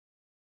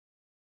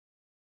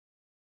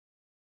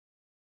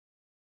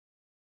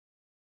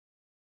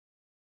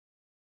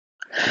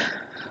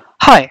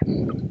Hi,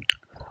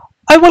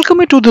 I welcome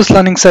you to this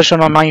learning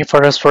session on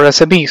IFRS for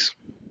SMEs.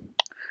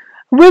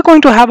 We're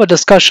going to have a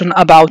discussion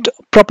about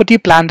property,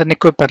 plant, and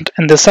equipment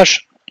in this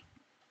session.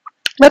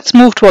 Let's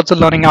move towards the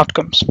learning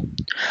outcomes.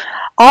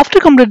 After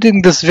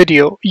completing this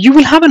video, you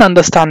will have an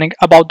understanding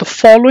about the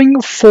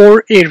following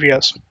four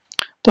areas.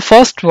 The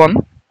first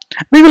one,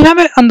 we will have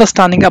an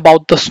understanding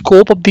about the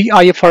scope of the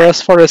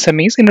IFRS for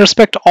SMEs in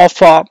respect of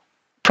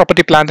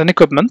property, plant, and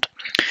equipment.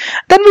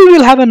 Then we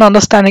will have an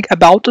understanding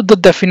about the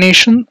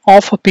definition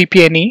of a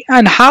PPE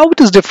and how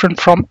it is different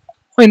from,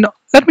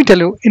 let me tell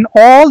you, in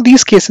all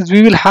these cases,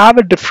 we will have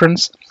a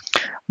difference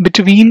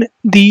between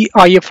the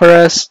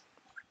IFRS,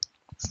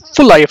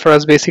 full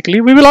IFRS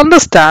basically. We will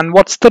understand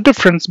what's the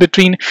difference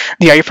between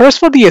the IFRS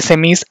for the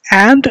SMEs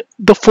and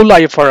the full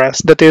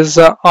IFRS, that is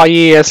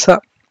IAS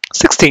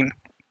 16.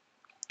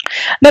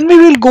 Then we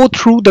will go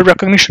through the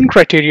recognition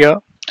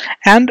criteria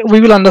and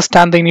we will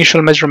understand the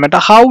initial measurement,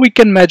 how we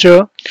can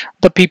measure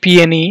the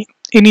PPE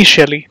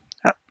initially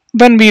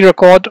when we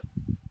record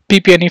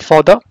PPE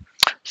for the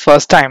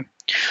first time.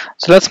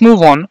 So let's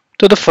move on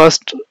to the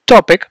first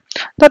topic,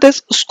 that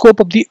is scope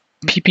of the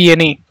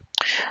PPE.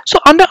 So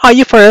under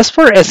IFRS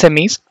for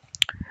SMEs,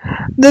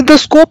 the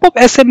scope of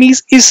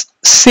SMEs is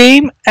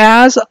same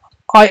as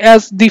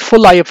the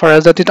full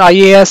IFRS, that is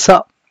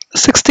IAS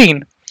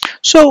 16.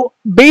 So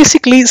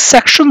basically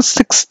section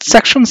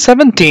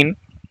 17,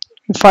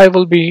 if I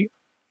will be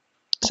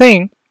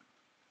saying,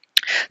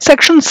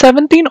 section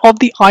 17 of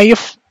the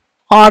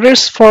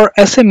IFRS for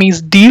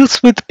SMEs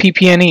deals with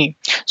PPE.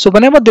 So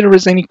whenever there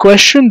is any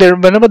question,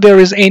 whenever there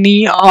is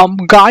any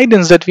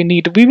guidance that we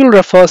need, we will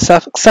refer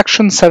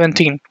section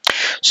 17.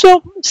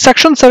 So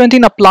section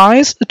 17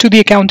 applies to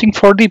the accounting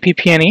for the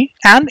PPE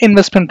and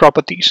investment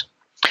properties.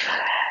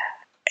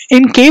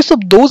 In case of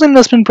those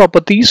investment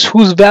properties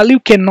whose fair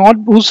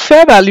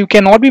value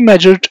cannot be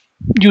measured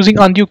using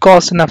undue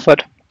cost and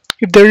effort,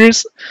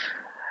 if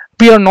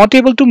we are not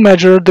able to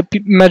measure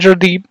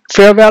the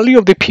fair value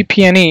of the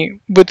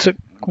PPE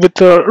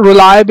with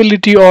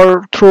reliability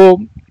or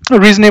through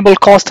reasonable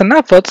cost and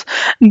efforts,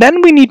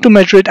 then we need to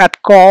measure it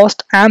at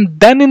cost, and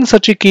then in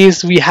such a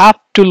case we have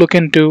to look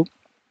into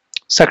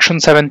section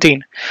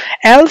 17.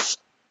 Else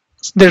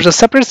there's a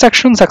separate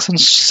section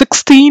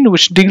 16,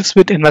 which deals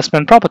with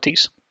investment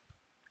properties.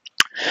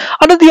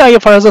 Under the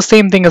IFRS, the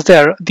same thing is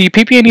there. The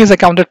PPE is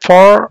accounted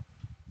for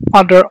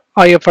under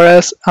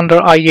IFRS, under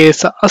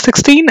IAS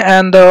 16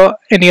 and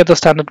any other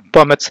standard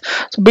permits.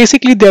 So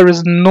basically there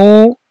is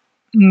no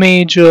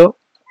major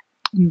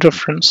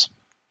difference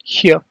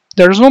here.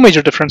 There is no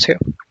major difference here.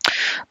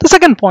 The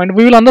second point,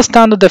 we will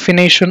understand the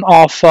definition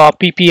of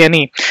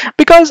PPE,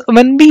 because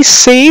when we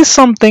say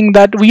something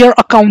that we are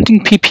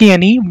accounting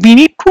PPE, we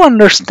need to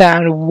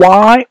understand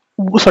what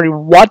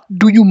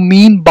do you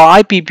mean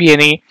by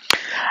PPE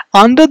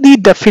under the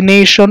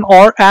definition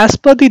or as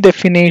per the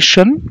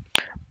definition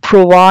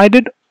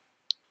provided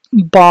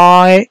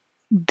by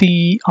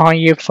the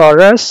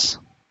IFRS,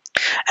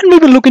 and we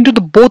will look into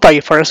the both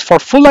IFRS for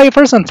full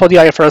IFRS and for the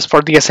IFRS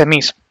for the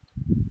SMEs.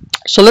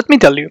 So let me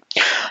tell you,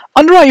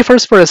 under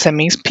IFRS for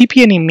SMEs,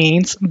 PPE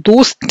means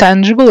those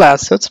tangible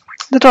assets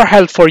that are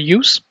held for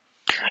use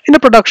in the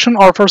production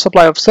or for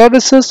supply of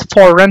services,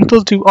 for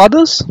rental to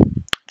others,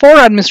 for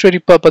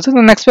administrative purposes,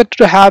 and expected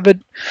to have it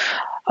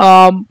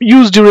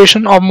use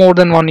duration of more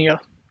than 1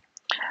 year.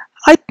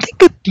 I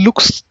think it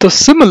looks the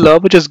similar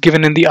which is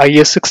given in the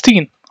IAS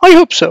 16. I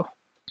hope so.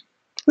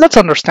 Let's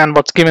understand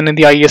what's given in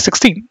the IAS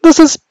 16. This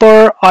is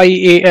per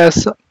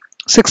IAS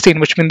 16,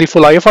 which means the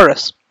full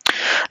IFRS.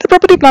 The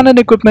property, plant, and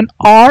equipment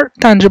are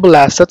tangible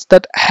assets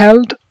that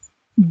held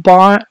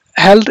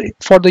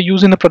for the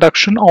use in the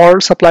production or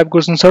supply of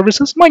goods and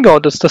services. My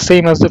God, it's the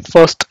same as the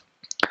first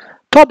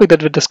topic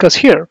that we discussed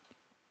here.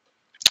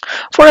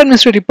 For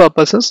administrative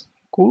purposes,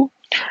 cool,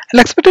 and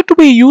expected to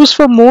be used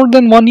for more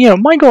than 1 year.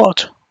 My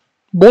God,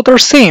 both are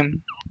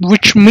same,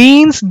 which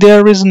means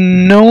there is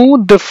no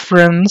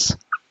difference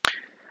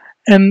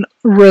in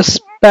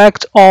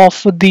respect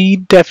of the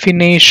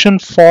definition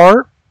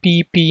for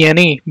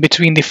PPE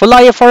between the full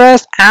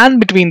IFRS and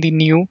between the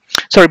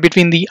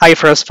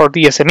IFRS for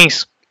the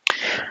SMEs.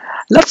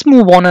 Let's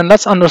move on and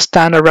let's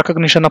understand a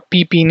recognition of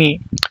PPE.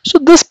 So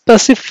this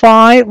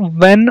specify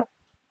when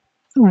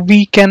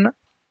we can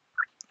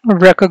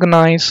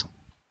recognize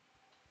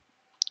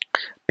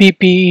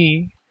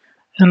PPE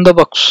in the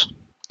books.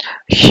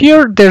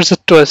 Here there's a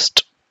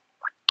twist,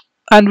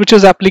 and which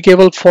is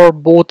applicable for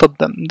both of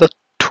them. The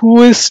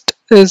twist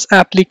is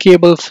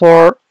applicable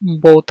for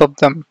both of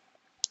them.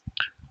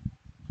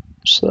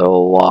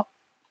 So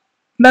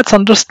let's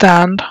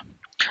understand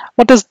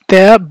what is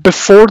there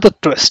before the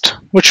twist,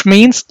 which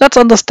means let's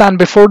understand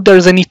before there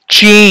is any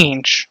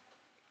change.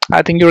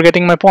 I think you're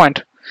getting my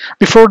point.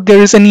 Before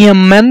there is any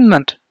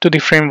amendment to the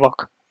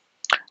framework.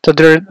 So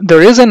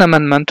there is an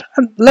amendment,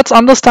 and let's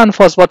understand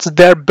first what's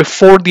there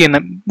before the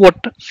what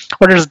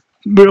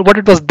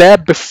it was there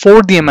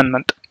before the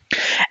amendment.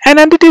 An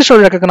entity shall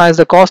recognize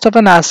the cost of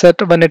an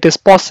asset when it is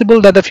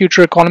possible that the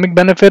future economic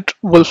benefit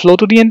will flow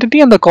to the entity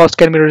and the cost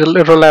can be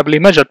reliably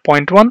measured.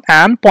 Point 1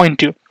 and point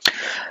 2.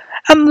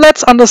 And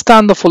let's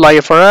understand the full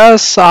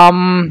IFRS.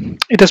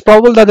 It is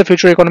probable that the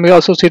future economy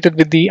associated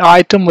with the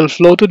item will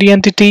flow to the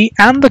entity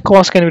and the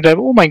cost can be derived.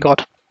 Oh my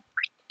god.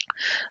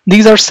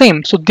 These are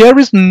same. So there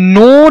is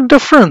no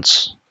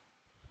difference.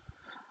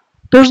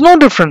 There's no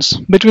difference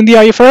between the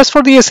IFRS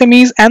for the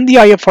SMEs and the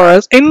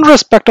IFRS in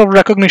respect of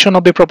recognition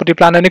of the property,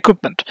 plant and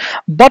equipment.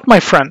 But my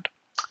friend,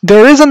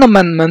 there is an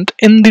amendment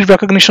in the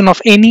recognition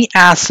of any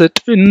asset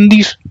in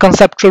the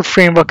conceptual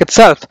framework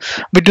itself.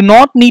 We do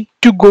not need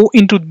to go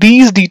into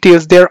these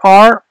details. There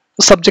are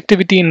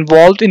subjectivity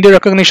involved in the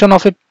recognition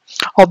of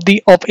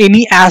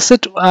any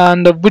asset,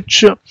 and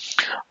which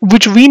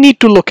we need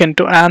to look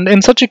into. And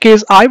in such a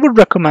case, I would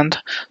recommend,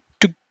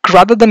 to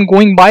rather than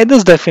going by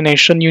this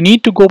definition, you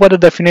need to go by the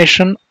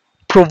definition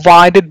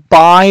provided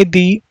by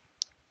the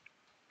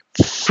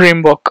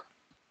framework.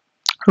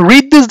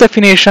 Read this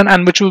definition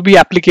and which will be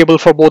applicable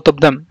for both of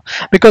them,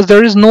 because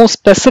there is no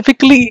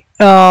specifically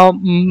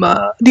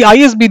the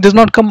ISB does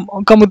not come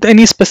with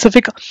any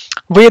specific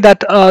way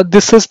that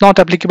this is not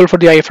applicable for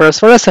the IFRS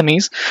for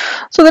SMEs.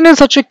 So then in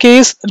such a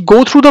case,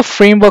 go through the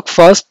framework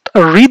first,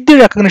 read the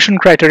recognition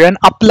criteria and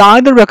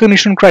apply the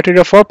recognition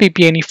criteria for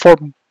PPE for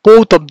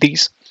both of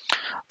these,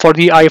 for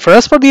the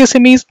IFRS for the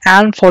SMEs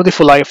and for the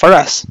full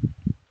IFRS.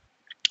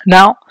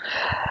 Now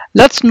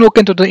let's look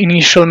into the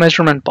initial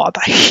measurement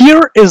part.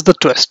 Here is the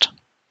twist.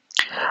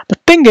 The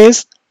thing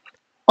is,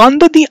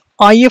 under the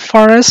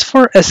IFRS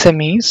for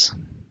SMEs,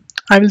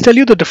 I will tell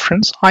you the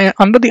difference.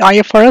 Under the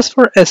IFRS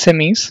for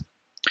SMEs,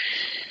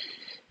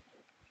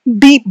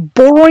 the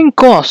borrowing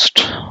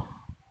cost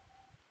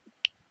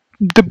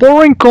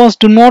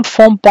do not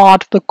form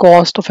part of the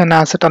cost of an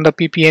asset under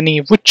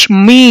PPE, which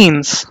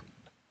means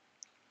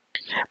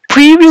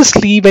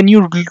previously when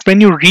you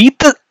read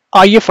the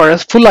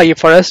IFRS, full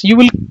IFRS, you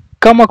will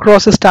come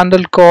across a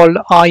standard called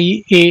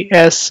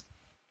IAS,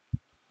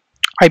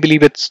 I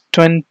believe it's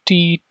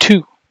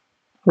 22,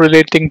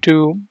 relating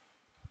to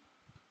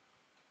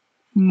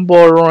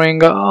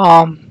borrowing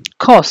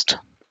cost.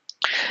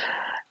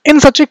 In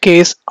such a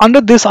case,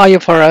 under this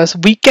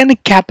IFRS, we can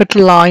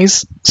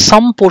capitalize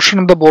some portion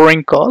of the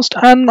borrowing cost,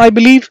 and I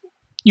believe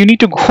you need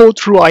to go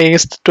through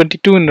IAS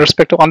 22 in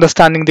respect of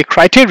understanding the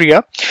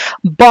criteria.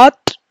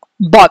 But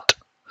the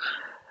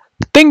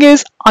thing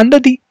is, under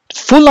the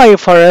full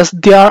IFRS,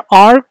 there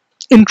are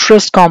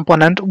interest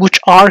components which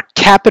are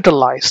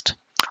capitalized.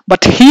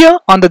 But here,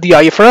 under the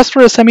IFRS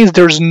for SMEs,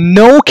 there is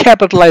no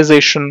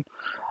capitalization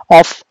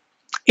of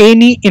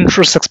any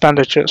interest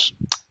expenditures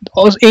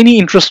or any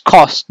interest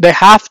costs. They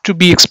have to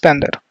be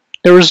expended.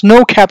 There is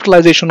no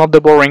capitalization of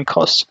the borrowing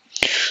costs.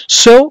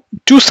 So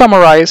to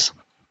summarize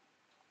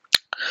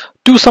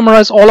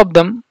all of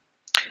them,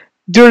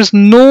 there is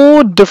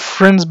no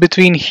difference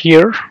between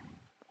here,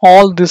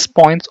 all these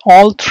points,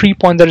 all 3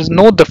 points, there is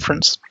no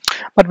difference.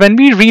 But when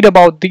we read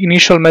about the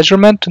initial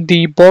measurement,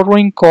 the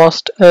borrowing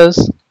cost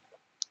is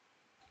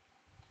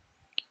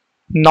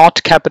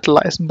not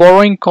capitalized.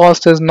 Borrowing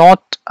cost is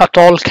not at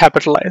all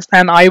capitalized,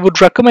 and I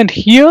would recommend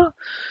here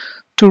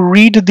to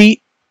read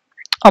the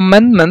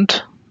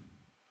amendment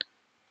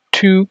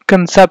to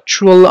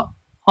conceptual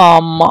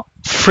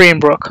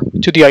framework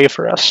to the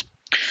IFRS.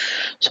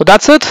 So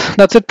that's it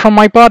from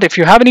my part. If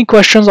you have any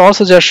questions or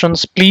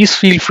suggestions, please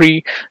feel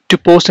free to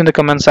post in the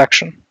comment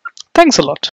section. Thanks a lot.